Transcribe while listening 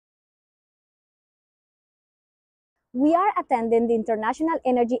We are attending the International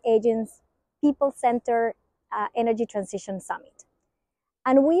Energy Agency's People-Centered Energy Transition Summit.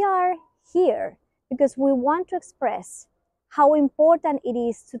 And we are here because we want to express how important it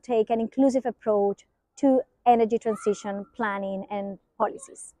is to take an inclusive approach to energy transition planning and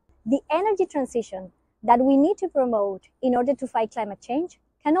policies. The energy transition that we need to promote in order to fight climate change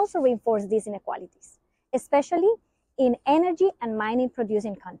can also reinforce these inequalities, especially in energy and mining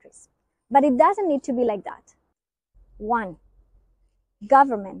producing countries. But it doesn't need to be like that. One,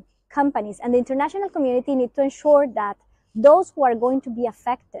 government, companies, and the international community need to ensure that those who are going to be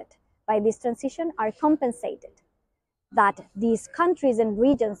affected by this transition are compensated, that these countries and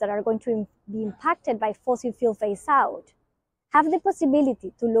regions that are going to be impacted by fossil fuel phase out have the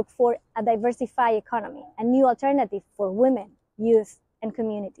possibility to look for a diversified economy, a new alternative for women, youth, and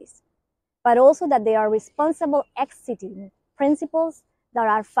communities, but also that they are responsible exiting principles that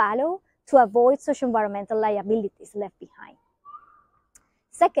are followed to avoid socio-environmental liabilities left behind.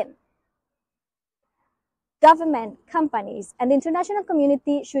 Second, government, companies, and the international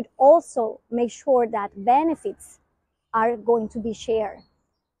community should also make sure that benefits are going to be shared,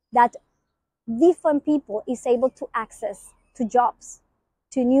 that different people is able to access to jobs,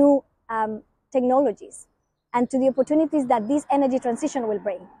 to new technologies, and to the opportunities that this energy transition will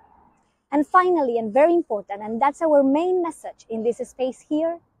bring. And finally, and very important, and that's our main message in this space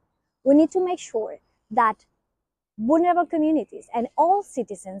here, we need to make sure that vulnerable communities and all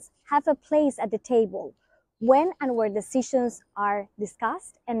citizens have a place at the table when and where decisions are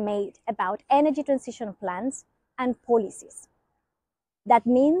discussed and made about energy transition plans and policies. That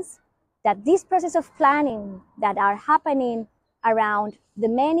means that this process of planning that are happening around the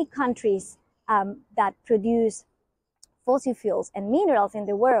many countries that produce fossil fuels and minerals in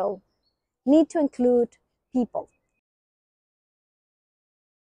the world need to include people,